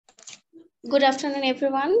Good afternoon,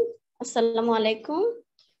 everyone. Assalamu alaikum.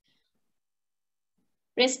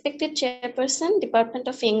 Respected Chairperson, Department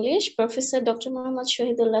of English, Professor Dr. Muhammad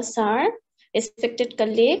Shahidullah Sir, respected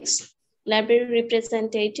colleagues, library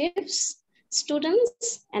representatives,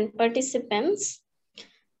 students, and participants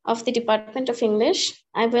of the Department of English,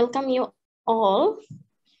 I welcome you all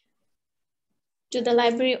to the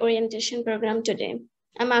Library Orientation Program today.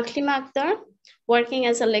 I'm Aklima Akhtar, working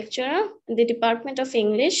as a lecturer in the Department of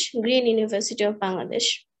English, Green University of Bangladesh.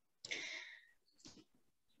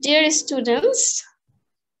 Dear students,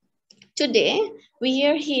 today we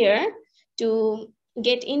are here to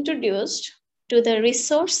get introduced to the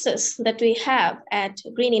resources that we have at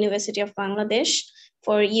Green University of Bangladesh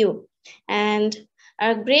for you. And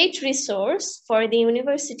a great resource for the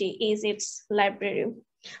university is its library.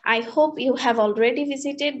 I hope you have already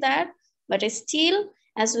visited that, but still,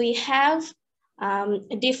 as we have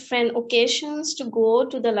different occasions to go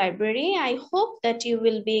to the library, I hope that you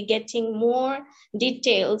will be getting more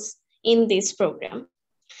details in this program.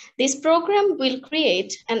 This program will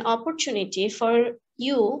create an opportunity for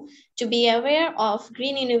you to be aware of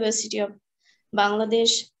Green University of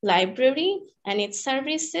Bangladesh Library and its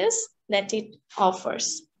services that it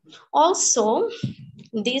offers. Also,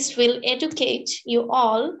 this will educate you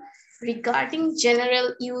all regarding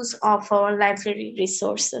general use of our library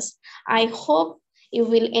resources. I hope you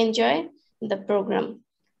will enjoy the program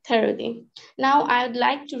thoroughly. Now, I would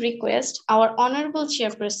like to request our Honorable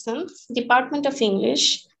Chairperson, Department of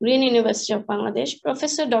English, Green University of Bangladesh,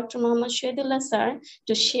 Professor Dr. Muhammad Shahidullah Sir,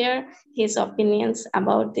 to share his opinions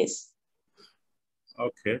about this.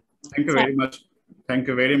 Okay, thank you very much. Thank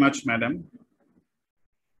you very much, madam.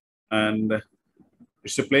 And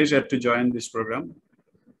it's a pleasure to join this program.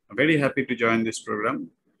 I'm very happy to join this program.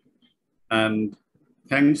 And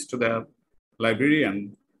thanks to the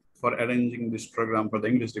librarian for arranging this program for the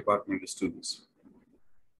English department students.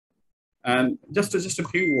 And just a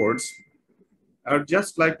few words, I would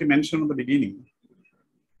just like to mention at the beginning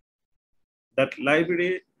that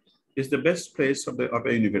library is the best place of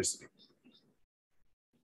a university.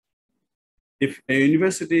 If a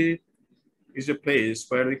university is a place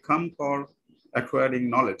where we come for acquiring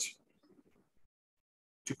knowledge,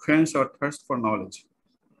 to quench our thirst for knowledge,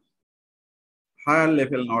 higher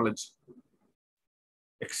level knowledge,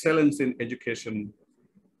 excellence in education,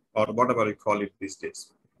 or whatever we call it these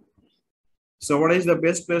days. So what is the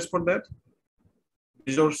best place for that?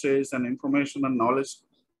 Resources and information and knowledge,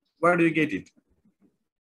 where do you get it?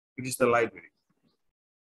 It is the library.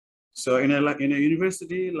 So in a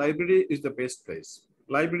university, library is the best place.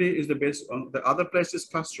 Library is the best. The other place is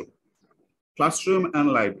classroom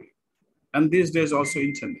and library. And these days also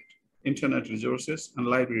internet resources and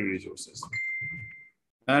library resources.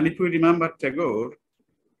 And if we remember Tagore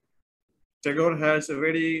has a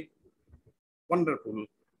very wonderful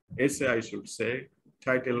essay, I should say,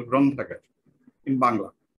 titled Granthagar in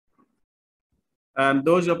Bangla. And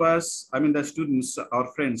those of us, I mean the students, our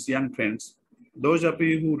friends, young friends, those of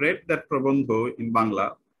you who read that Prabandho in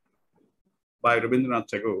Bangla by Rabindranath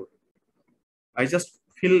Tagore, I just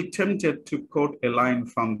feel tempted to quote a line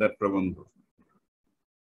from that Prabandho.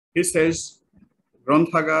 He says,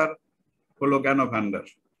 Granthagar holo জ্ঞান ভান্ডার।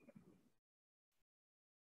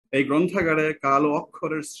 এই গ্রন্থাগারে কালো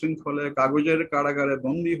অক্ষরের শৃঙ্খলে কাগজের কারাগারে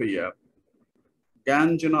বন্দী হইয়া জ্ঞান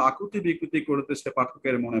যেন আকুতি বিকুতি করতেছে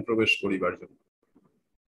পাঠকের মনে প্রবেশ করিবার জন্য।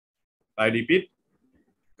 I repeat,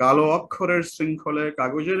 কালো অক্ষরের শৃঙ্খলে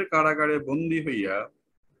কাগজের কারাগারে বন্দী হইয়া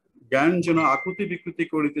জ্ঞান যেন আকুতি বিকৃতি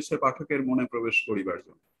করিতেছে পাঠকের মনে প্রবেশ করিবার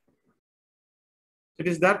জন্য। It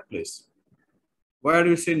is that place where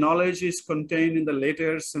you see knowledge is contained in the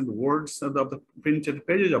letters and words of the printed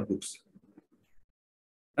pages of books.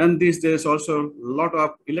 And these days also a lot of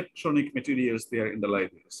electronic materials there in the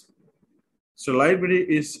libraries. So library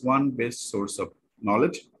is one best source of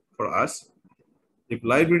knowledge for us. If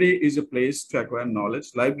library is a place to acquire knowledge,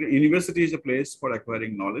 university is a place for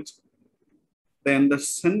acquiring knowledge, then the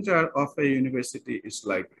center of a university is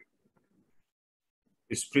library.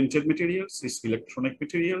 It's printed materials, it's electronic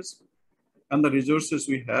materials, and the resources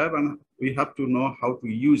we have, and we have to know how to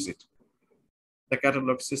use it. The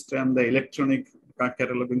catalog system, the electronic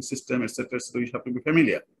cataloging system, etc. So we have to be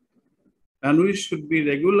familiar. And we should be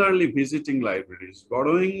regularly visiting libraries,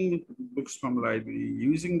 borrowing books from library,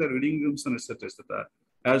 using the reading rooms and etc.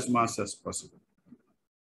 As much as possible.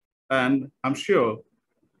 And I'm sure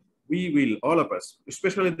we will, all of us,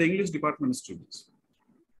 especially the English department students,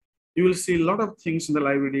 you will see a lot of things in the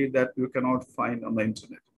library that you cannot find on the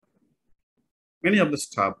internet. Many of the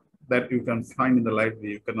stuff that you can find in the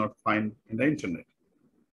library, you cannot find in the internet,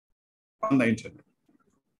 on the internet.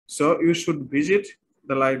 So you should visit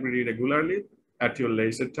the library regularly at your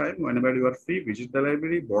leisure time. Whenever you are free, visit the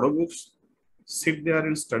library, borrow books, sit there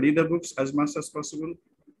and study the books as much as possible.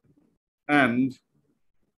 And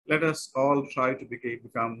let us all try to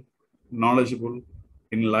become knowledgeable,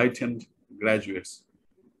 enlightened graduates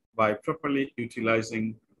by properly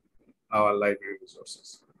utilizing our library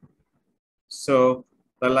resources. So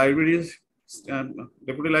the libraries,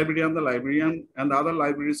 deputy librarian, the librarian, and the other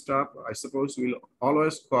library staff, I suppose, will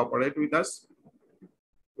always cooperate with us,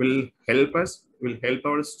 will help us, will help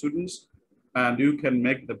our students, and you can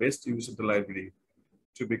make the best use of the library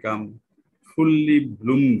to become fully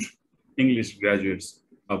bloomed English graduates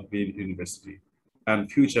of Green University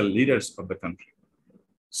and future leaders of the country.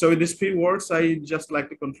 So with these few words, I just like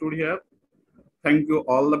to conclude here. Thank you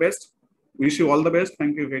all the best. Wish you all the best.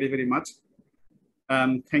 Thank you very, very much.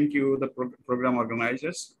 And thank you, the program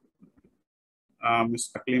organizers, Ms.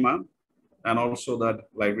 Aklima, and also the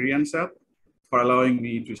librarian staff for allowing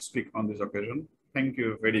me to speak on this occasion. Thank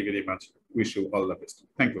you very, very much. Wish you all the best.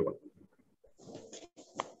 Thank you all.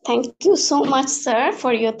 Thank you so much, sir,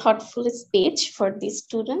 for your thoughtful speech for the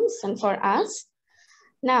students and for us.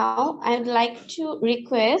 Now, I'd like to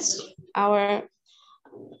request our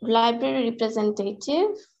library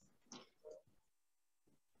representative,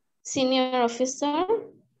 senior officer,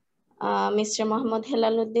 Mr. Mohammad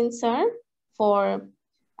Helaluddin, sir, for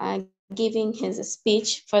giving his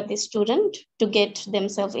speech for the student to get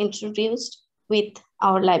themselves introduced with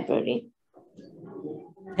our library.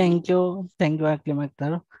 Thank you, Aklima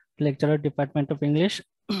Akhtar, Lecturer, Department of English.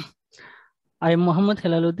 I am Mohammad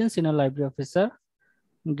Helaluddin, Senior Library Officer,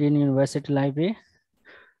 Green University Library.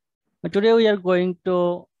 Today we are going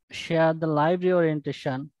to share the library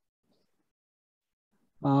orientation.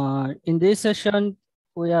 In this session,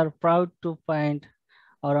 we are proud to find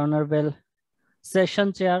our Honorable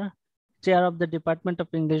Session Chair of the Department of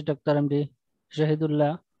English, Dr. M.D.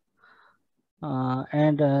 Shahidullah.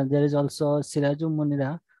 And there is also Sirajul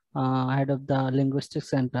Munira, Head of the Linguistics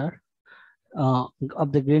Center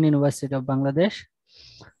of the Green University of Bangladesh.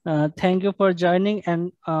 Thank you for joining,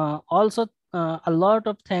 and also a lot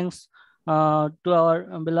of thanks to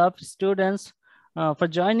our beloved students for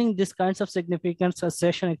joining this kinds of significant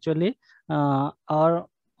session. Actually, our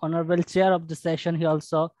Honorable Chair of the session, he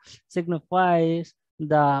also signifies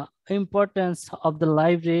the importance of the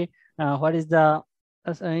library. What is the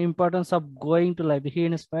importance of going to library? He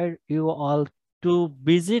inspired you all to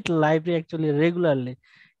visit library actually regularly.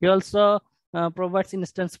 He also provides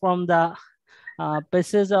instance from the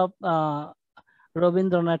passage of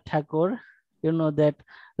Rabindranath Tagore. You know that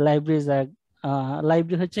library is a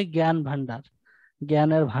library হচ্ছে জ্ঞান ভান্ডার,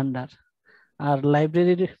 জ্ঞানের ভান্ডার। আর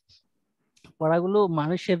লাইব্রেরির পড়াগুলো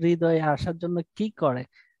মানুষের হৃদয়ে আসার জন্য কি করে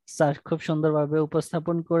স্যার খুব সুন্দরভাবে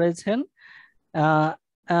উপস্থাপন করেছেন।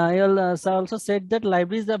 Sir also said that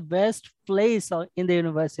library is the best place in the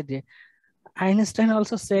university. Einstein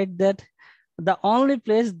also said that the only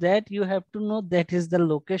place that you have to know that is the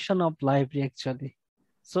location of library actually.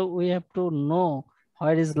 So we have to know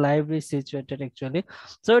where is library situated actually.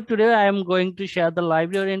 So today I am going to share the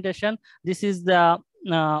library orientation. This is the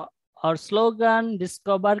our slogan: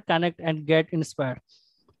 discover, connect, and get inspired.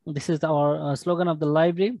 This is our slogan of the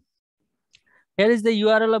library. Here is the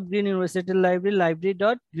URL of Green University Library: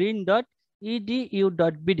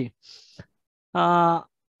 library.green.edu.bd.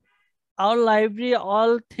 Our library,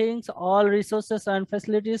 all things, all resources and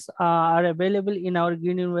facilities are available in our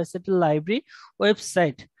Green University Library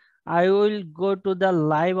website. I will go to the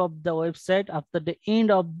live of the website after the end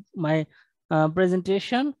of my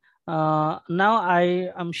presentation. Now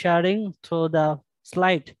I am sharing through the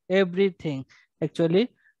slide everything actually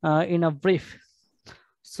in a brief.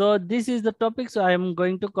 So this is the topics I am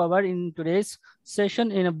going to cover in today's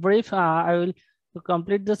session. In a brief, I will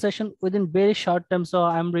complete the session within very short time. So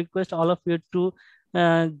I'm request all of you to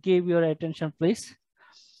give your attention, please.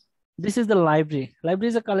 This is the library. Library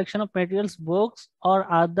is a collection of materials, books,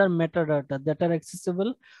 or other metadata that are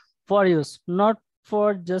accessible for use, not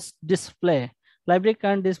for just display. Library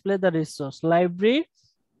can display the resource. Library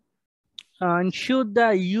ensure the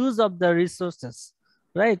use of the resources,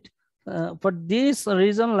 right? For this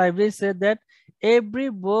reason, library said that every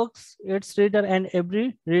books its reader and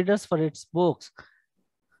every readers for its books.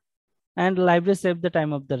 And library save the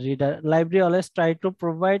time of the reader. Library always try to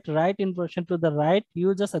provide right information to the right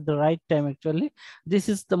users at the right time actually. This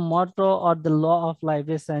is the motto or the law of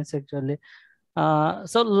library science actually.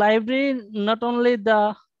 So library not only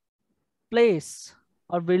the place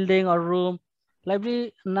or building or room.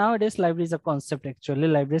 Library nowadays, library is a concept actually.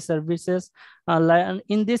 Library services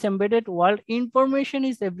in this embedded world, information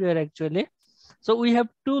is everywhere actually. So we have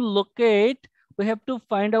to locate, we we have to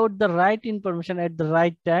find out the right information at the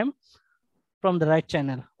right time from the right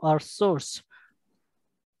channel or source.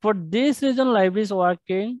 For this reason,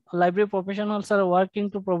 library professionals are working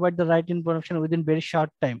to provide the right information within very short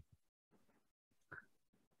time.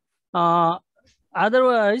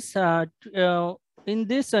 Otherwise, in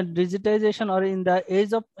this digitization or in the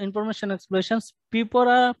age of information explosions, people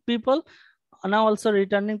are now also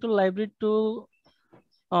returning to library to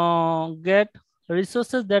get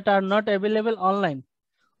resources that are not available online,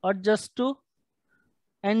 or just to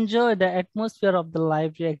enjoy the atmosphere of the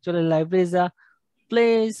library. Actually, library is a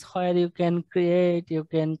place where you can create, you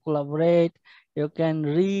can collaborate, you can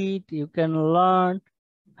read, you can learn,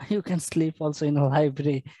 you can sleep also in a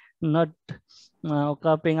library, not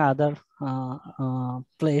copying other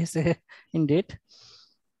place indeed.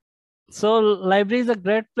 So library is a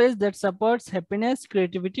great place that supports happiness,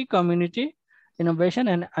 creativity, community, innovation,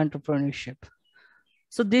 and entrepreneurship.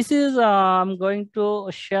 So this is, I'm going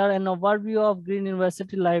to share an overview of Green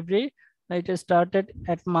University Library. It started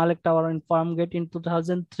at Malik Tower in Farmgate in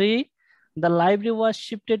 2003. The library was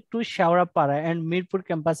shifted to Shaurapara and Mirpur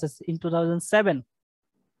campuses in 2007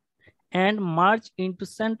 and merged into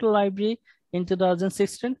Central Library in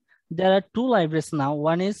 2016. There are two libraries now.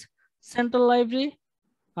 One is Central Library,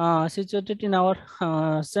 situated in our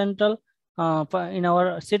in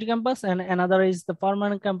our city campus, and another is the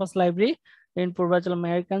permanent campus library in Purvachal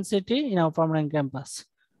American City in our permanent campus.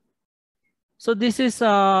 So this is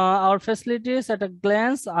our facilities at a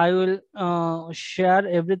glance. I will share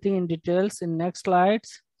everything in details in next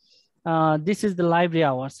slides. This is the library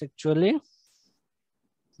hours actually.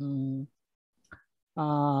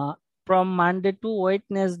 From Monday to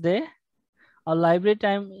Wednesday, our library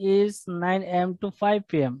time is 9 AM to 5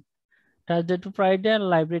 PM. Thursday to Friday,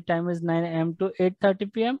 library time is 9 AM to 8:30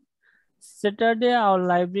 PM. Saturday, our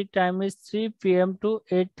library time is 3 PM to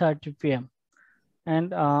 8:30 PM.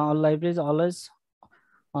 And our library is always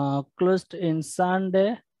closed in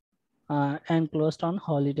Sunday and closed on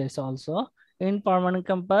holidays also. In permanent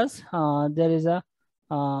campus, there is a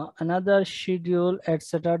another schedule at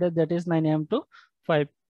Saturday, that is 9 AM to 5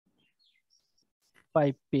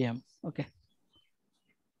 PM. Okay.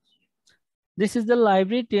 This is the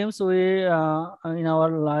library teams we in our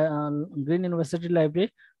Green University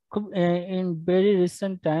Library. In very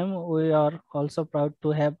recent time, we are also proud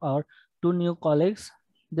to have our 2 new colleagues.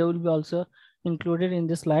 They will be also included in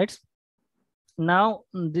the slides. Now,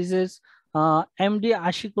 this is MD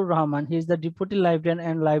Ashikur Rahman. He is the Deputy Librarian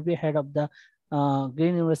and Library Head of the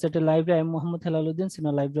Green University Library. I am Muhammad Halaluddin,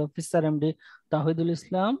 Senior Library Officer. MD Tawhidul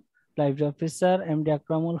Islam, Library Officer. MD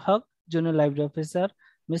Akramul Haq, Junior Library Officer.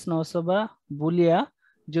 Ms. Nausaba Bulia,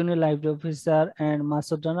 Junior Library Officer, and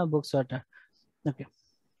Masudana Bookswater. Okay.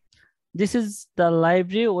 This is the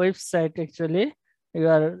library website actually. You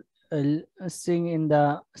are seeing in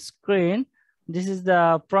the screen. This is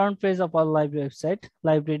the front page of our library website,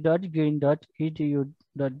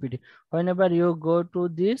 library.green.edu.bd. Whenever you go to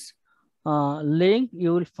this link,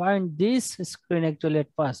 you will find this screen actually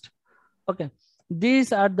at first. Okay.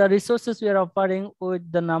 These are the resources we are offering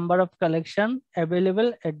with the number of collection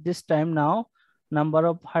available at this time now. Number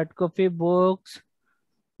of hard copy books,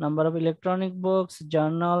 number of electronic books,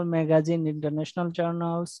 journal, magazine, international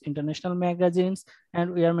journals, international magazines,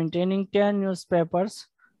 and we are maintaining 10 newspapers,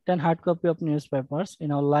 10 hard copy of newspapers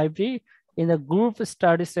in our library in the group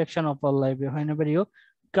study section of our library. Whenever you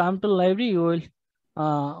come to library, you will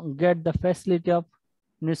get the facility of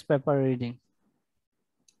newspaper reading.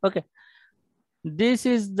 Okay. This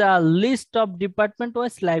is the list of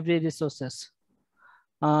department-wise library resources.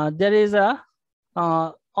 There is a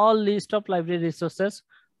all list of library resources.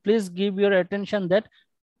 Please give your attention that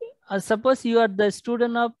suppose you are the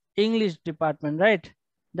student of English department, right?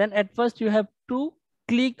 Then at first you have to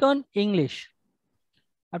click on English.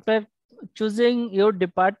 After choosing your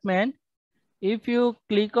department, if you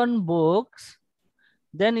click on books,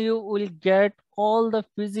 then you will get all the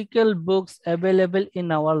physical books available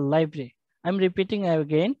in our library. I'm repeating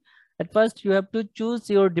again. At first, you have to choose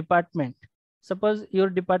your department. Suppose your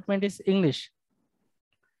department is English.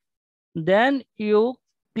 Then you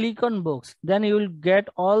click on books. Then you will get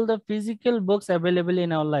all the physical books available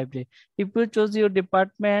in our library. If you choose your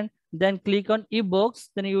department, then click on ebooks,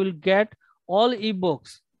 then you will get all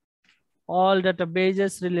ebooks, all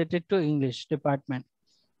databases related to English department.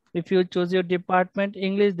 If you choose your department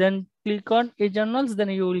English, then click on e-journals, then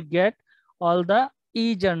you will get all the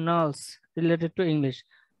e-journals related to English.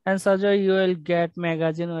 And such you will get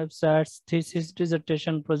magazine, websites, thesis,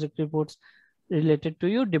 dissertation, project reports related to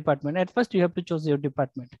your department. At first, you have to choose your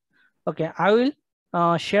department. Okay, I will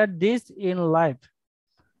share this in live.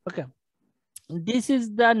 Okay, This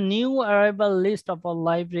is the new arrival list of our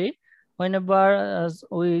library. Whenever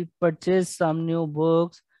we purchase some new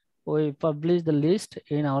books, we publish the list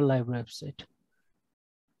in our library website.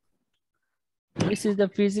 This is the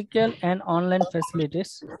physical and online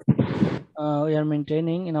facilities we are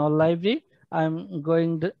maintaining in our library. I'm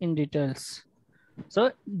going in details.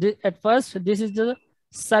 So at first, this is the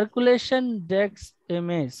circulation desk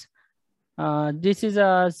image. This is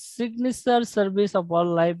a signature service of our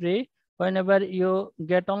library. Whenever you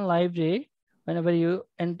get on library, whenever you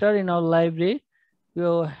enter in our library,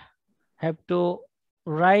 you have to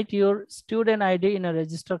write your student ID in a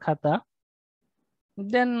register khata.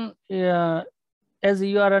 Then as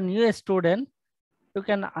you are a new student, you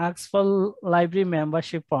can ask for library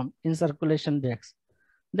membership form in circulation desk.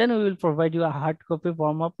 Then we will provide you a hard copy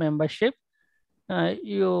form of membership.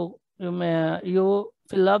 You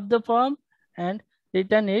fill up the form and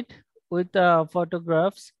return it with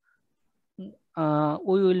photographs.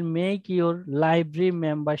 We will make your library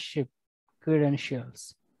membership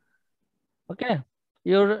credentials. Okay,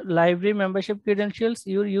 your library membership credentials,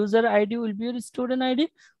 your user ID will be your student ID.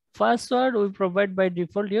 Password we provide by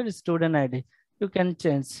default your student ID. You can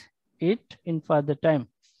change it in further time.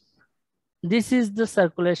 This is the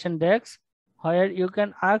circulation desk where you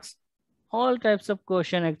can ask all types of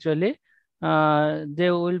question actually.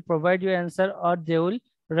 They will provide you answer or they will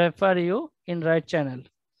refer you in right channel.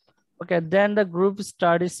 Okay, then the group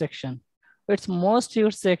study section. It's most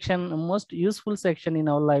useful section in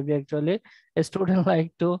our library actually. A student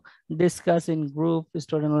like to discuss in group, a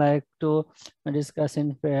student like to discuss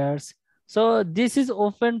in pairs. So this is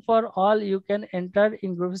open for all. You can enter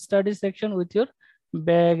in group study section with your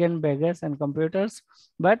bag and baggage and computers.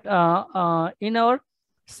 But in our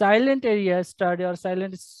silent area study or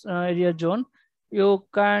silent area zone, you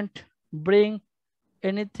can't bring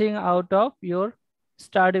anything out of your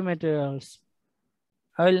study materials.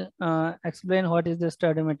 I will explain what is the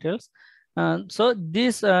study materials. So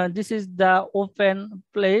this is the open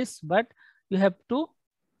place, but you have to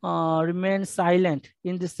remain silent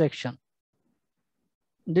in this section.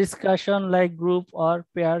 Discussion like group or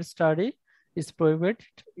pair study is prohibited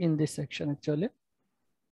in this section actually.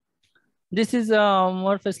 This is a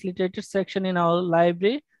more facilitated section in our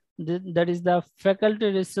library. That is the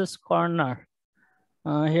faculty research corner.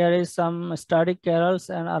 Here is some study carols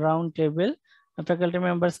and a round table. Faculty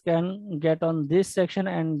members can get on this section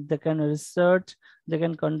and they can research, they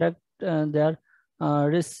can conduct their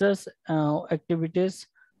research activities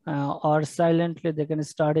or silently they can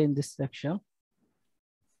study in this section.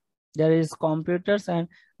 There is computers and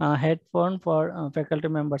headphone for faculty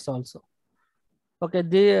members also. Okay,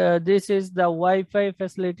 this is the Wi-Fi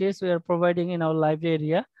facilities we are providing in our library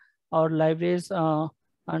area. Our library is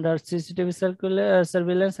under CCTV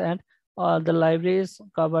surveillance and the library is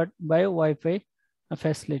covered by Wi-Fi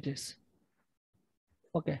facilities.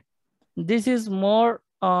 Okay, this is more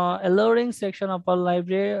alluring section of our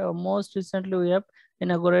library. Most recently, we have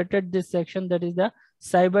inaugurated this section, that is the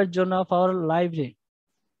cyber zone of our library.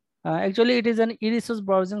 Actually, it is an e-resource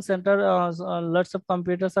browsing center. Lots of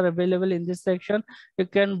computers are available in this section. You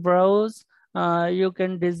can browse, you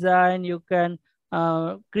can design, you can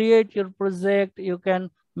create your project, you can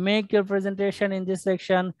make your presentation in this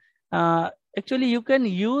section. Actually, you can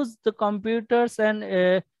use the computers and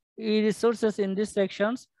e-resources in these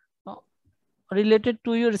sections related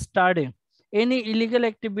to your study. Any illegal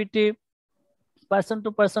activity,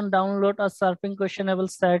 person-to-person download or surfing questionable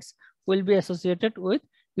sites will be associated with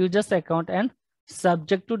user's account and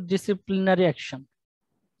subject to disciplinary action.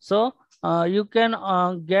 So you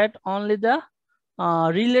can get only the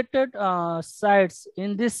related sites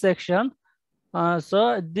in this section.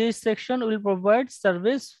 So this section will provide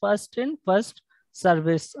service first in first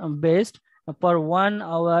service based per 1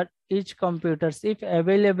 hour each computers. If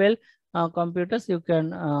available computers, you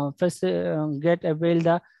can get avail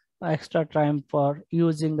the extra time for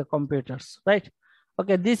using the computers, right?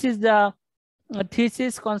 Okay, this is the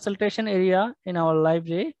thesis consultation area in our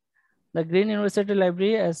library. The Green University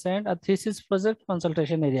Library assigned a thesis project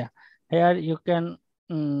consultation area. Here you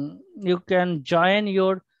can join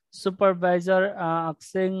your supervisor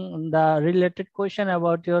asking the related question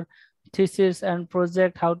about your thesis and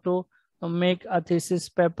project, how to make a thesis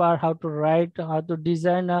paper, how to write, how to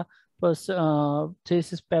design a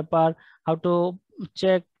thesis paper, how to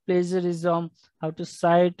check plagiarism, how to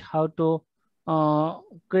cite, how to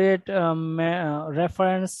create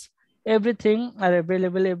reference. Everything are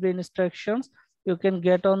available, every instructions you can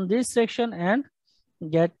get on this section and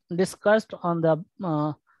get discussed on the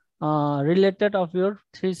related of your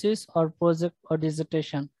thesis or project or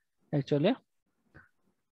dissertation. Actually,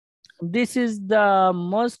 this is the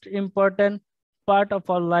most important part of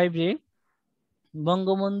our library,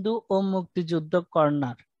 Bangabandhu ও মুক্তিযুদ্ধ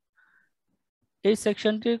corner. এই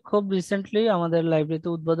সেকশনটি খুব recently আমাদের লাইব্রেরিতে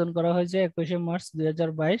উদ্বোধন করা হয়েছে 21শে March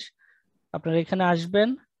 2022। আপনারা এখানে আসবেন।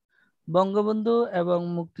 বঙ্গবন্ধু এবং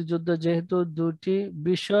মুক্তিযুদ্ধ যেহেতু দুটি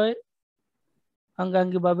বিষয়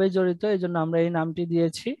অঙ্গাঙ্গিভাবে জড়িত, এই জন্য আমরা এই নামটি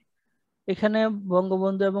দিয়েছি। এখানে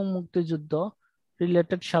বঙ্গবন্ধু এবং মুক্তিযুদ্ধ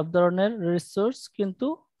রিলেটেড সব ধরনের রিসোর্স কিন্তু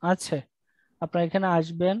আছে। আপনারা এখানে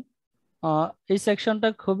আসবেন। এই সেকশনটা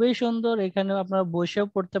খুবই সুন্দর, এখানে আপনারা বসেও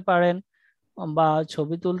পড়তে পারেন বা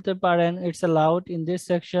ছবি তুলতে পারেন, it's allowed in this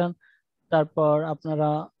section. তারপর আপনারা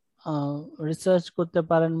রিসার্চ করতে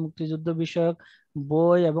পারেন মুক্তিযুদ্ধ বিষয়ক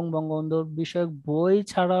বই এবং বঙ্গবন্ধু বিষয়ক বই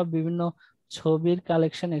ছাড়া বিভিন্ন ছবির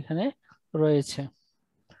কালেকশন এখানে রয়েছে।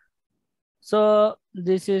 So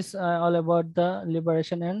this is all about the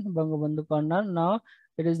liberation and Bangabandhu Corner. Now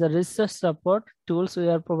it is the research support tools. We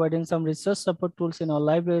are providing some research support tools in our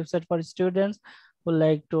library website for students who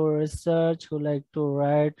like to research, who like to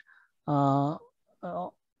write.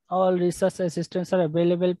 All research assistants are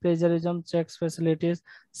available. Plagiarism checks facilities,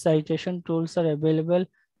 citation tools are available.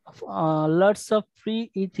 Lots of free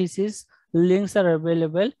e-thesis links are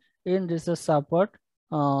available in research support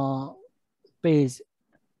page.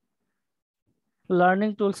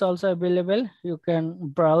 Learning tools also available. You can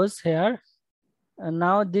browse here. And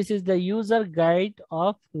now this is the user guide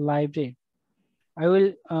of library. I will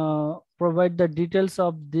provide the details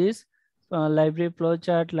of this library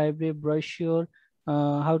flowchart, library brochure,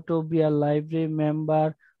 how to be a library member,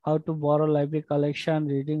 how to borrow library collection,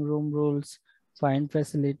 reading room rules, find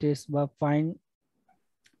facilities, but find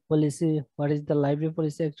policy. What is the library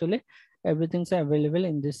policy actually? Everything's available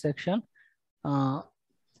in this section.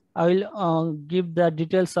 I will give the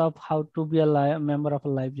details of how to be a member of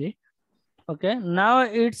a library. Okay, now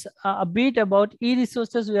it's a bit about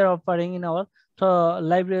e-resources we are offering in our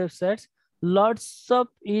library websites. Lots of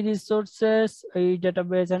e-resources,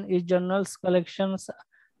 e-database and e-journals collections,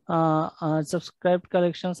 subscribed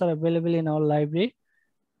collections are available in our library.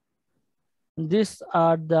 These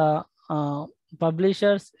are the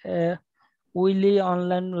publishers: Wiley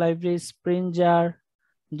Online Library, Springer,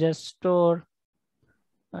 Gestor,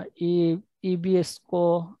 EBSCO,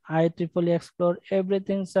 IEEE Explore,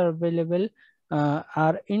 everything are available,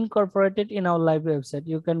 are incorporated in our library website.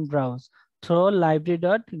 You can browse through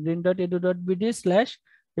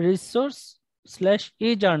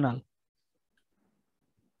library.green.edu.bd/resource/ejournal.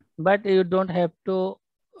 But you don't have to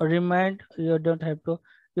remind, you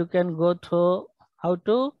can go through how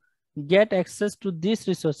to get access to these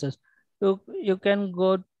resources. You can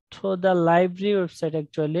go through the library website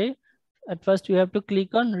actually. At first you have to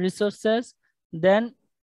click on resources, then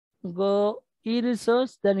go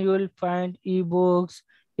e-resource, then you will find e-books,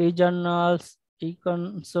 e-journals,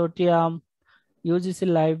 e-consortium, UGC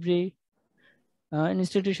library,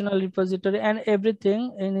 institutional repository, and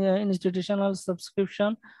everything in institutional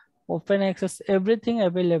subscription, open access, everything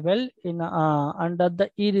available in under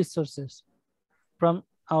the e-resources from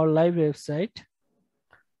our library website.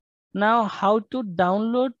 Now, how to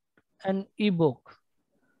download an e-book?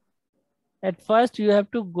 At first, you have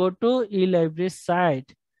to go to e-library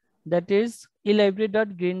site, that is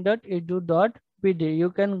elibrary.green.edu.bd. You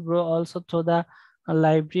can go also through the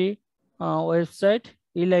library website,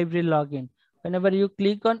 e-library login. Whenever you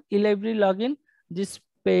click on e-library login, this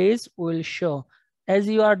page will show. As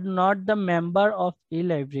you are not the member of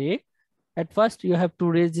e-library, at first you have to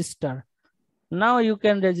register. Now you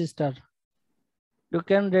can register.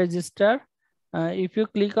 If you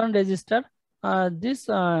click on register, these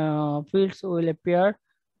fields will appear.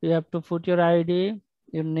 You have to put your ID,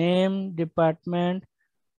 your name, department,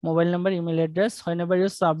 mobile number, email address. Whenever you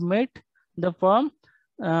submit the form,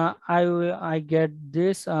 I get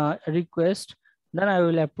this request, then I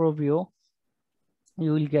will approve you.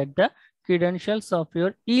 You will get the credentials of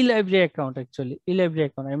your e-library account. Actually, e-library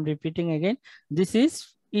account, I'm repeating again, this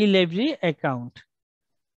is e-library account.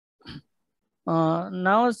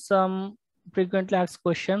 Now some frequently asked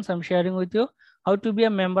questions I'm sharing with you. How to be a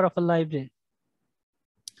member of a library?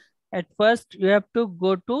 At first, you have to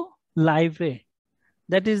go to library.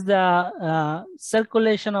 That is the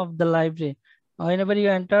circulation of the library. Whenever you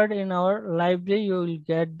entered in our library, you will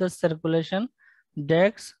get the circulation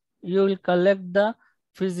decks. You will collect the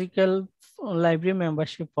physical library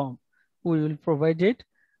membership form. We will provide it.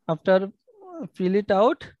 After fill it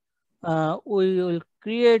out, we will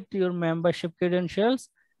create your membership credentials,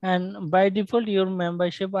 and by default your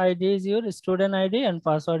membership ID is your student ID and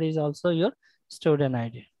password is also your student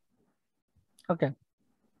ID. Okay.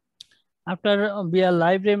 After be a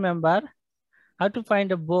library member, how to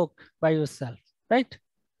find a book by yourself, right?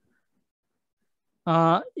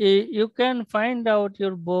 You can find out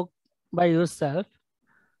your book by yourself,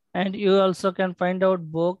 and you also can find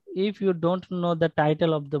out book if you don't know the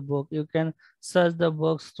title of the book. You can search the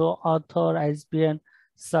books through author, ISBN,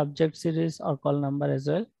 subject series, or call number as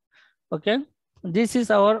well. Okay, this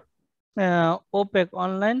is our OPAC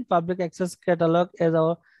online public access catalog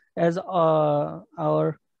as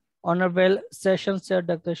our honorable session chair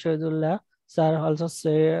Dr. Shahidullah sir also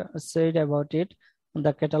said about it,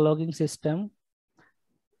 the cataloging system.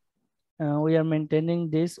 We are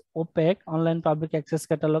maintaining this OPAC online public access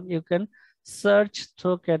catalog. You can search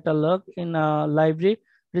through catalog in library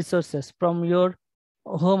resources from your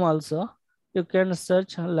home also. You can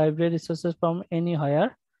search library resources from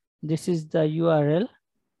anywhere. This is the URL.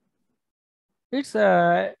 It's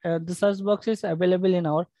the search box is available in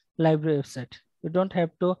our library website. You don't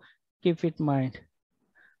have to keep it in mind.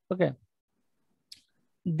 Okay.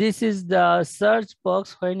 This is the search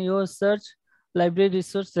box. When you search library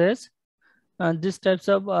resources, these types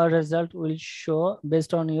of result will show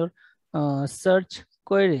based on your search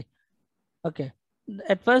query. Okay.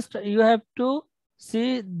 At first, you have to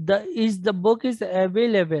see is the book is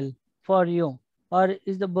available for you, or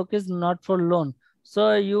is the book is not for loan.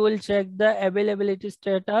 So you will check the availability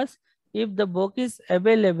status. If the book is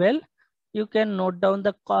available, you can note down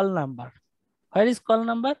the call number. Where is call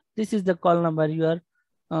number? This is the call number you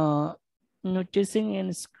are noticing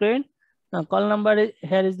in screen. Call number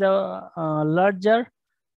here is the larger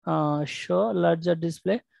larger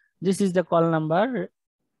display. This is the call number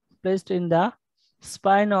placed in the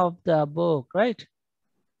spine of the book, right?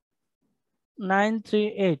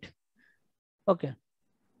 938. Okay.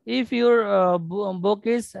 If your book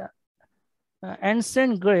is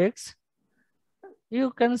ancient Greeks,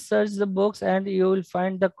 you can search the books and you will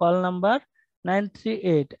find the call number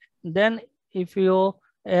 938. Then if you,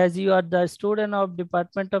 as you are the student of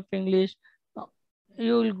Department of English,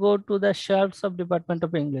 you will go to the shelves of Department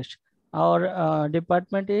of English. Our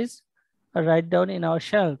department is right down in our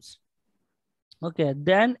shelves. Okay,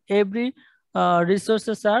 then every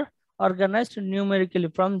resources are organized numerically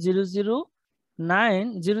from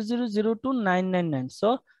 009 000 to 999.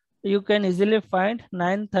 So you can easily find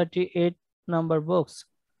 938 number books.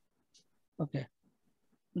 Okay,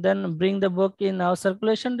 then bring the book in our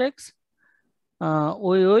circulation decks.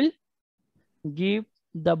 We will give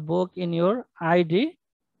the book in your ID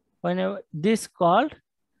whenever this called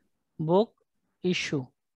book issue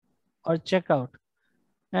or checkout.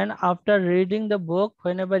 And after reading the book,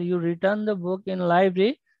 whenever you return the book in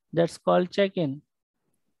library, that's called check-in.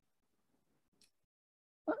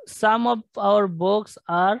 Some of our books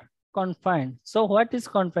are confined. So what is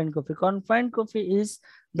confined copy? Confined copy is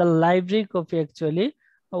the library copy actually.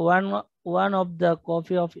 One of the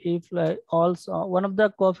copy of also one of the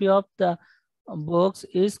copy of the books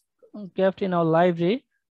is kept in our library.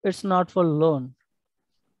 It's not for loan.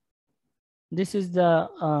 This is the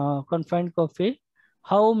confined copy.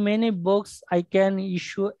 How many books I can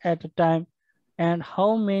issue at a time and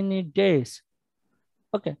how many days?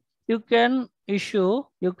 Okay, you can issue,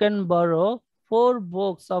 you can borrow 4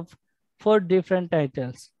 books of 4 different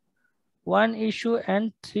titles. 1 issue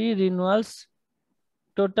and 3 renewals,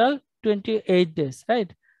 total 28 days,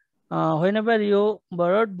 right? Whenever you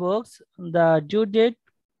borrowed books, the due date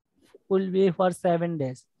will be for 7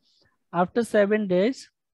 days. After 7 days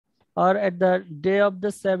or at the day of the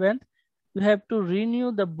 7th, you have to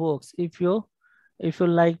renew the books if you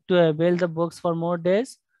like to avail the books for more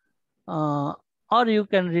days, or you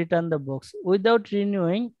can return the books. Without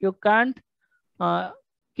renewing, you can't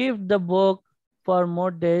keep the book for more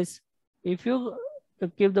days. If you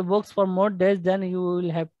keep the books for more days, then you will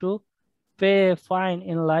have to pay a fine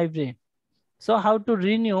in library. So how to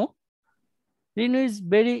renew? Renew is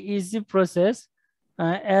very easy process.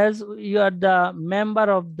 As you are the member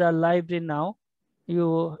of the library now,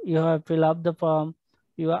 you have fill up the form.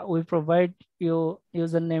 We provide you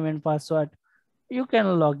username and password. You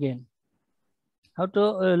can log in. How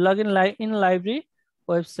to log in in library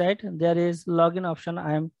website? There is login option.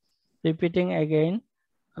 I am repeating again.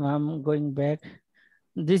 I'm going back.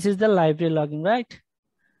 This is the library login, right?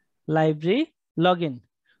 Library login.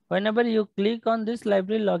 Whenever you click on this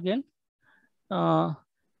library login,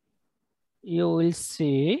 you will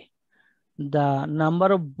see the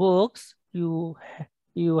number of books you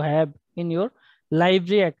have in your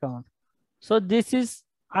library account. So this is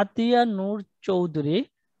Atiya Noor Choudhury.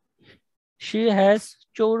 She has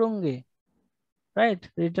Chourungi, right?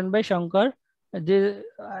 Written by Shankar.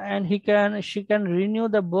 And she can renew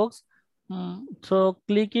the books through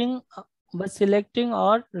clicking by selecting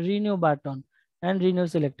or renew button and renew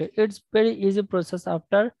selected. It's very easy process.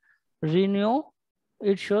 After renew,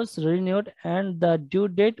 it shows renewed and the due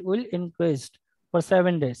date will increase for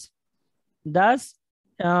 7 days. Thus,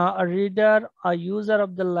 a reader, a user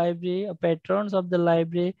of the library, a patrons of the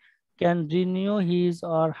library can renew his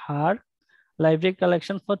or her library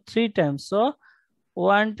collection for 3 times. So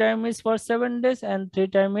 1 time is for 7 days and 3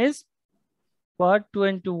 time is for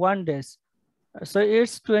 21 days. So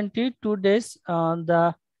it's 22 days on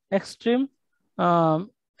the extreme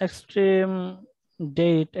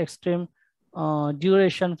date, extreme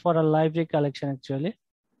duration for a library collection actually.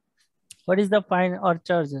 What is the fine or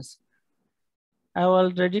charges? I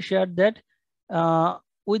already shared that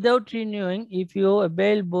without renewing, if you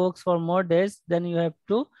avail books for more days, then you have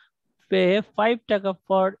to pay 5 taka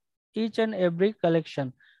for each and every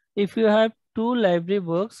collection. If you have 2 library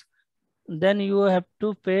books, then you have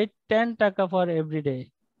to pay 10 taka for every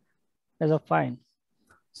day as a fine.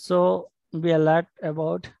 So be alert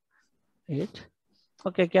about it.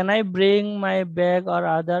 Okay, can I bring my bag or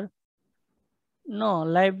other? No,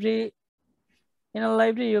 library. In a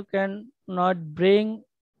library, you can not bring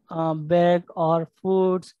a bag or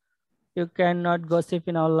foods. You cannot gossip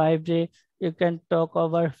in our library. You can talk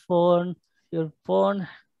over phone. Your phone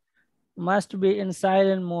must be in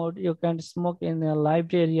silent mode. You can smoke in a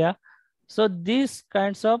library area. So these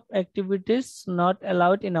kinds of activities not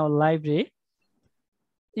allowed in our library.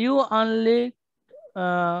 You only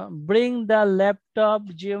bring the laptop,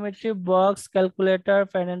 geometry box, calculator,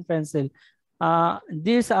 pen and pencil.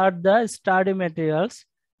 These are the study materials,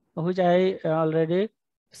 which I already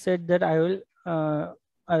said that I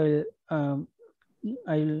will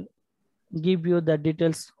give you the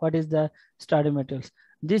details. What is the study materials?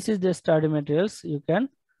 This is the study materials you can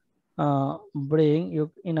bring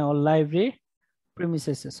you in our library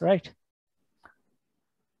premises, right?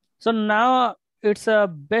 So now it's a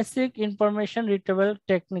basic information retrieval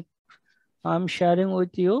technique I'm sharing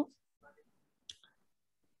with you.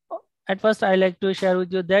 At first, I like to share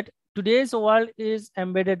with you that today's world is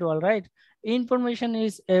embedded world, right? Information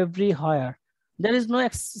is everywhere. There is no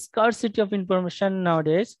scarcity of information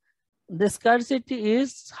nowadays. The scarcity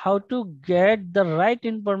is how to get the right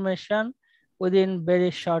information within very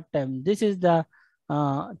short time. This is the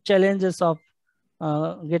challenges of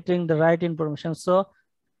getting the right information. So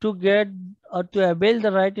to get or to avail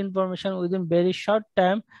the right information within very short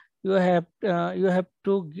time, you have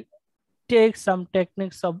to take some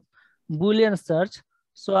techniques of Boolean search.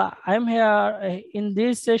 So I'm here in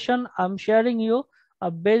this session. I'm sharing you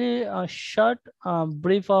a very short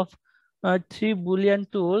brief of 3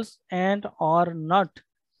 Boolean tools and or not.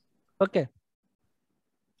 Okay.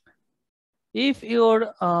 If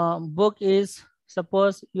your book is,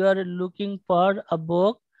 suppose you are looking for a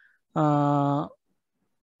book,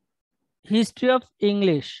 history of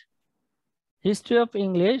English in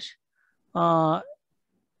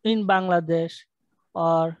Bangladesh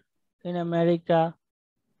or in America,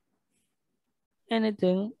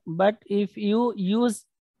 anything. But if you use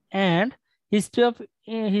and history of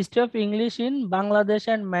English in Bangladesh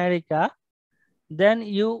and America, then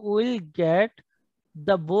you will get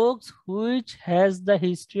the books which has the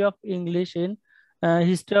history of English in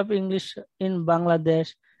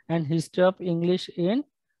Bangladesh and history of English in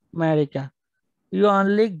America. You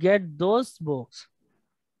only get those books,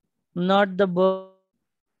 not the book.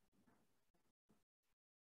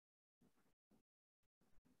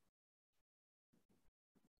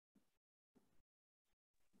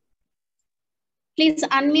 Please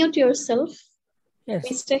unmute yourself. Yes.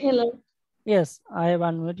 Mr. Hiller. Yes, I have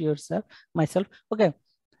unmuted myself. Okay.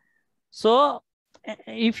 So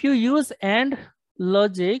if you use AND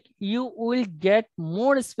logic, you will get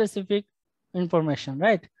more specific information,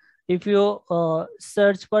 right? If you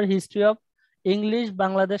search for history of English,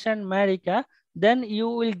 Bangladesh and America, then you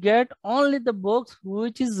will get only the books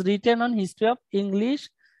which is written on history of English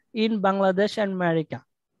in Bangladesh and America,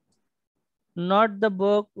 not the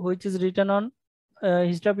book which is written on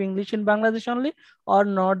history of English in Bangladesh only, or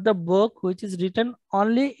not the book which is written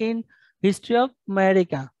only in history of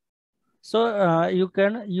America. So you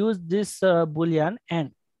can use this Boolean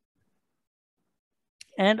and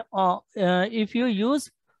if you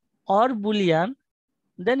use or Boolean,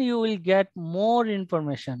 then you will get more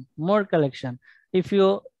information, more collection. If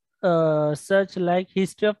you search like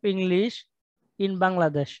history of English in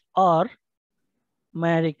Bangladesh or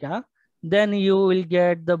America, then you will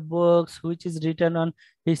get the books which is written on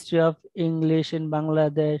history of English in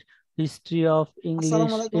Bangladesh, history of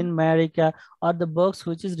English in America, or the books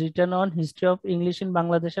which is written on history of English in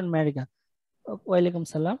Bangladesh and America. Walaikum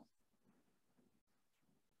salam.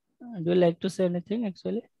 Do you like to say anything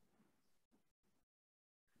actually?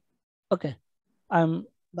 Okay.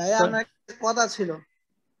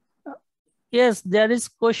 Yes, there is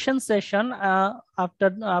question session after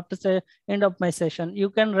the end of my session. You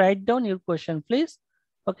can write down your question, please.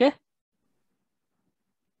 Okay.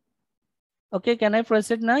 Okay, can I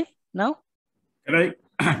proceed now?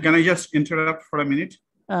 Can I just interrupt for a minute?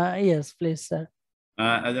 Yes, please, sir.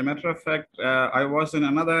 As a matter of fact, I was in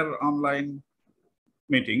another online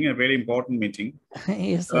meeting, a very important meeting.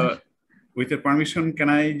 Yes, sir. With your permission, can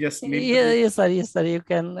I just leave? Yes, sir. Yes, sir. You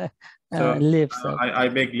can leave, sir. I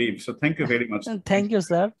beg leave. So thank you very much. Thank you,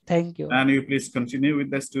 sir. Thank you. And you please continue with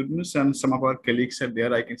the students, and some of our colleagues are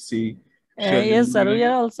there. I can see. Yes, sir. We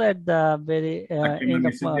are also at the very end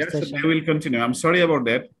of our session. So they will continue. I'm sorry about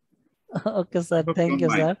that. Okay, sir. Thank you,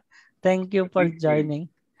 sir. Thank you for joining.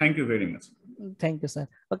 Thank you very much. Thank you, sir.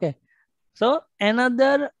 Okay. So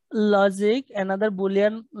another logic, another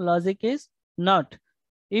Boolean logic is not.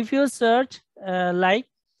 If you search like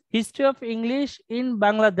history of English in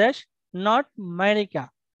Bangladesh, not America,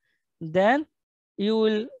 then you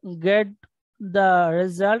will get the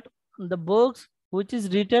result, the books which is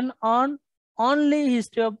written on only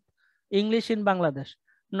history of English in Bangladesh,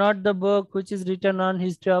 not the book which is written on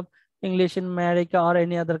history of English in America or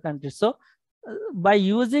any other country. So by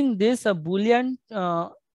using this Boolean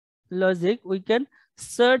logic, we can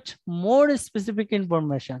search more specific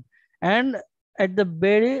information. And at the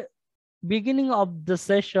very beginning of the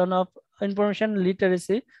session of information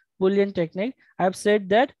literacy Boolean technique, I've said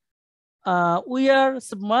that we are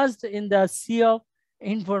submerged in the sea of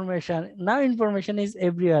information. Now information is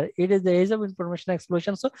everywhere. It is the age of information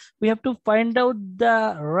explosion. So we have to find out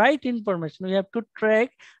the right information. We have to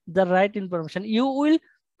track the right information. You will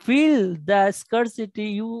feel the scarcity.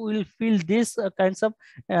 You will feel this kinds of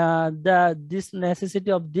this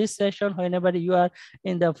necessity of this session whenever you are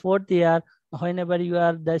in the 4th year, whenever you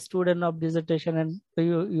are the student of dissertation, and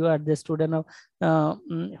you are the student of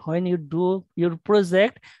when you do your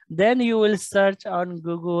project, then you will search on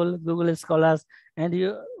Google Scholars, and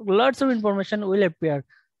lots of information will appear.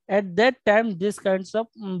 At that time, this kinds of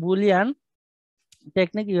Boolean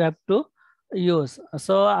technique you have to use.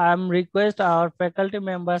 So I'm request our faculty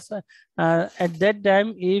members at that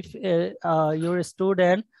time, if your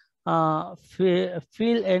student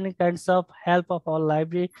feel any kinds of help of our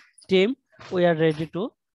library team, we are ready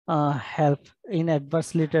to help in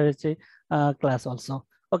advanced literacy class also.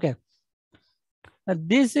 Okay.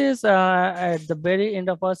 This is at the very end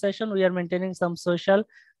of our session. We are maintaining some social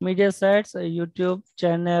media sites, YouTube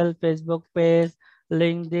channel, Facebook page,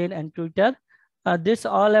 LinkedIn, and Twitter. This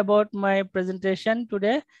all about my presentation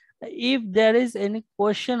today. If there is any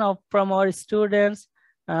question from our students,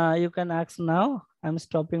 you can ask now. I'm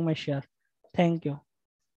stopping my share. Thank you.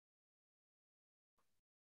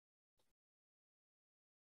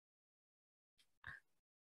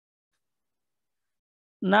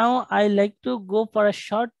 Now I like to go for a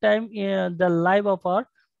short time in the live of our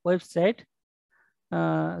website.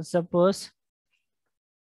 Suppose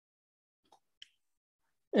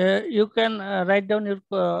you can write down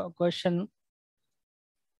your question.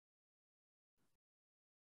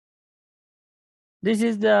 This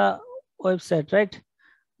is the website, right?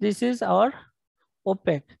 This is our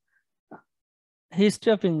OPEC,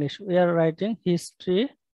 History of English. We are writing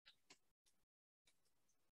history .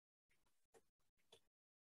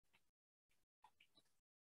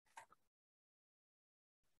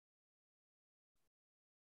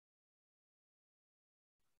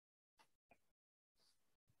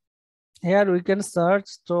 Here we can search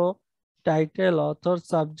through title, author,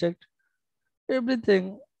 subject,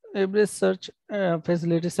 everything. Every search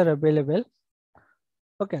facilities are available.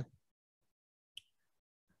 Okay.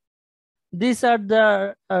 These are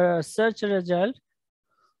the search result.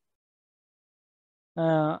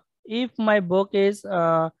 If my book is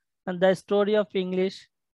The Story of English,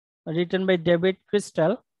 written by David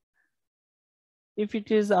Crystal, if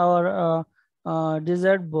it is our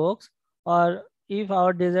desired books, or if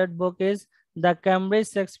our desired book is the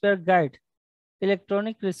Cambridge Shakespeare Guide,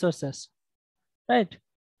 electronic resources, right?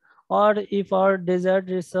 Or if our desired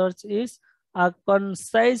research is a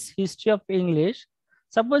concise history of English,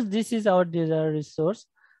 suppose this is our desired resource,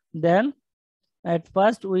 then at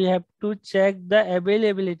first we have to check the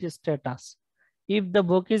availability status. If the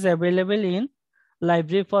book is available in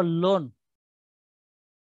library for loan,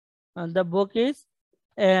 and the book is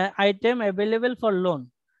item available for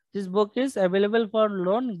loan. This book is available for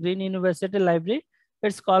loan, Green University Library.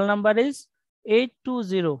 Its call number is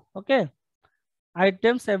 820. Okay.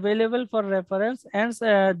 Items available for reference, and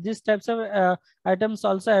these types of items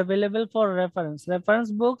also available for reference.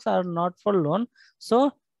 Reference books are not for loan,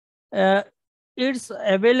 so it's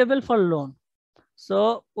available for loan.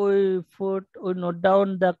 So we note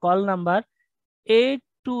down the call number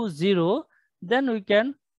 820 then we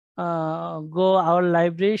can go our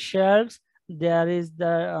library shelves. There is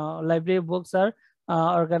the library books are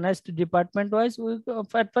organized department wise. We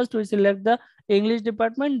at first we select the English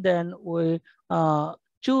department, then we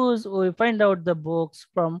we find out the books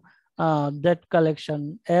from that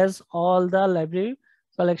collection, as all the library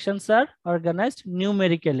collections are organized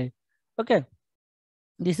numerically. Okay,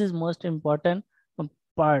 this is most important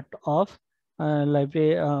part of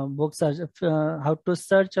library book search, how to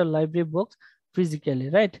search a library books physically,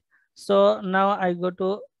 right? So now I go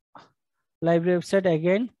to library website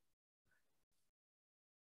again.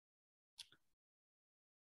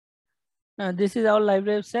 This is our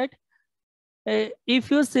library website.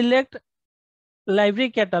 If you select library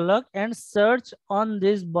catalog and search on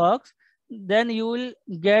this box, then you will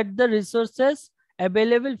get the resources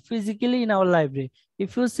available physically in our library.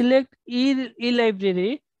 If you select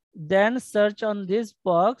e-library, then search on this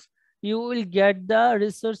box, you will get the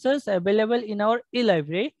resources available in our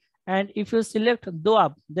e-library. And if you select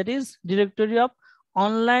DOAB, that is directory of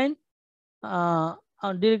online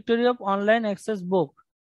access book,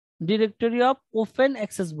 directory of open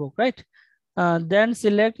access book, right? Then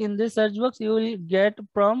select in the search box, you will get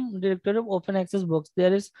from directory of open access books.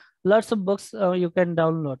 There is lots of books you can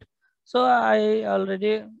download. So I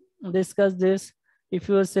already discussed this. If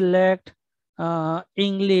you select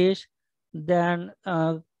English, then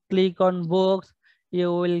click on books,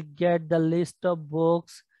 you will get the list of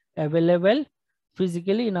books available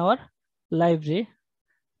physically in our library.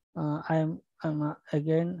 I'm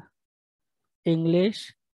again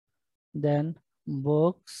English, then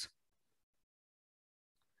books.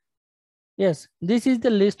 Yes, this is the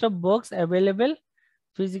list of books available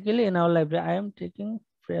physically in our library. I am taking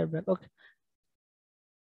prayer back. Okay.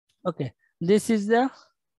 Okay. This is the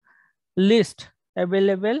list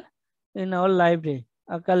available in our library,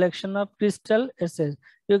 a collection of crystal essays.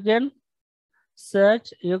 You can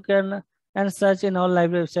search, and search in our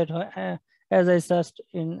library website as I searched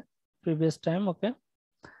in previous time. Okay.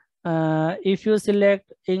 If you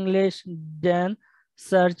select English, then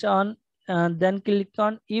search on, then click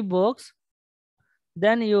on ebooks,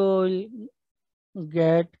 then you will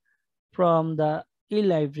get from the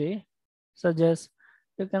e-library. Suggest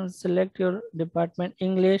you can select your department,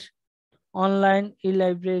 English, online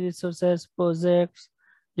e-library resources, projects,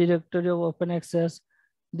 directory of open access.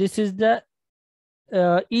 This is the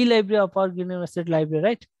e-library of our university library,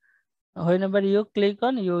 right? Whenever you click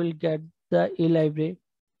on, you will get the e-library.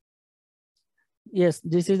 Yes,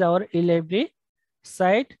 this is our e-library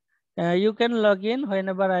site. You can log in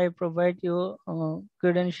whenever I provide you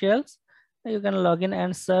credentials. You can log in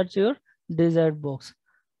and search your desired books.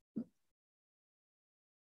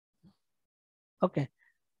 Okay.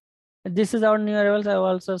 This is our new arrivals. I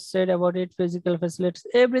also said about it. Physical facilities,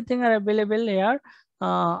 everything are available here.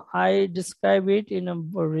 I describe it in a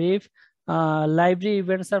brief. Library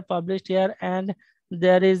events are published here, and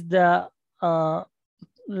there is the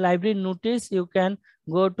library notice. You can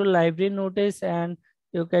go to library notice and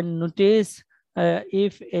you can notice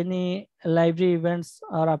if any library events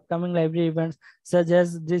or upcoming library events, such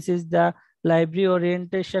as this is the library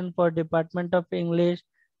orientation for Department of English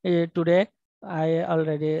today. I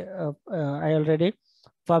already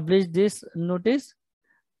published this notice,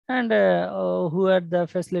 and who are the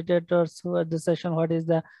facilitators, who are the session, what is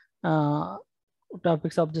the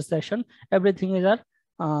topics of the session, everything is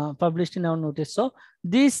published in our notice. So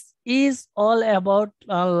this is all about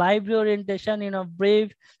library orientation in a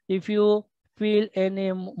brief. If you feel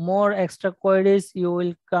any more extra queries,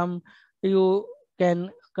 you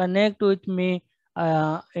can connect with me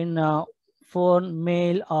in phone,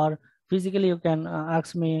 mail, or physically. You can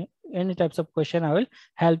ask me any types of question. I will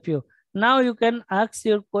help you. Now you can ask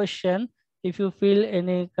your question if you feel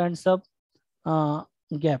any kinds of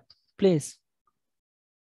gap, please.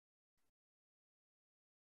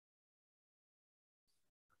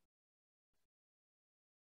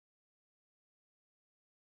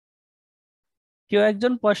 কেউ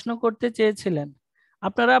একজন প্রশ্ন করতে চেয়েছিলেন,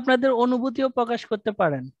 আপনারা আপনাদের অনুভূতিও প্রকাশ করতে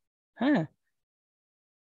পারেন। হ্যাঁ,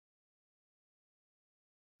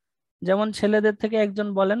 যেমন ছেলেদের থেকে একজন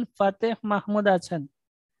বলেন, ফাতেহ মাহমুদ আছেন,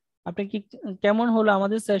 আপনি কি, কেমন হলো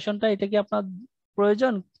আমাদের সেশনটা? এটা কি আপনার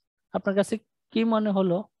প্রয়োজন? আপনার কাছে কি মনে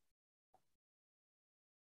হলো?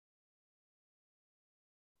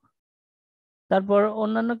 তারপর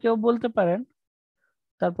অন্যান্য কেউ বলতে পারেন।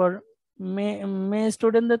 তারপর মেয়ে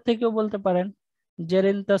স্টুডেন্টদের থেকেও বলতে পারেন।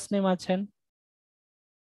 জেরিন তাসনিম আছেন,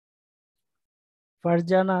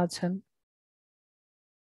 ফারজানা আছেন।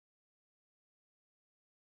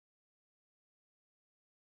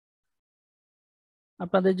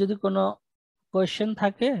 আপনাদের যদি কোনো কোয়েশ্চেন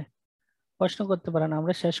থাকে প্রশ্ন করতে পারেন,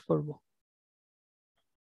 আমরা শেষ করব।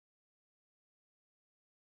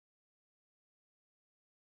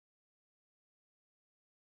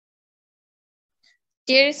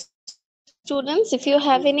 Dear students, if you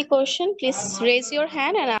have any question, please raise your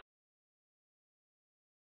hand and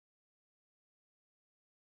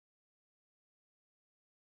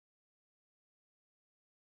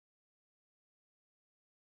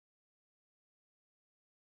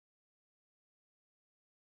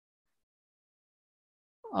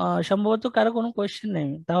সম্ভবত কারো কোনো কোয়েশ্চেন নেই,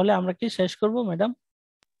 তাহলে আমরা কি শেষ করব madam?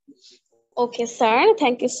 Okay, sir.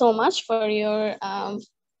 Thank you so much for your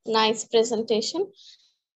nice presentation.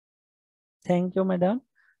 Thank you madam,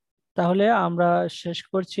 তাহলে আমরা শেষ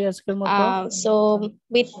করছি আজকের মতো। So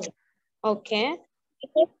with okay,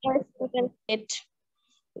 we can get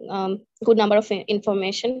good number of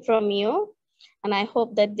information from you, and I hope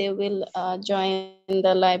that they will join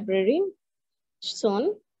the library soon.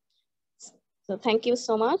 So thank you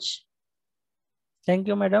so much. Thank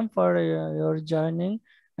you, madam, for your joining,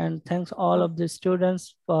 and thanks all of the students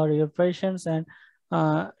for your patience and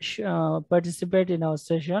participate in our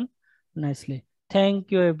session nicely. Thank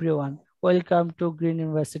you, everyone. Welcome to Green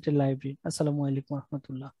University Library. Assalamu alaikum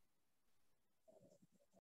warahmatullah.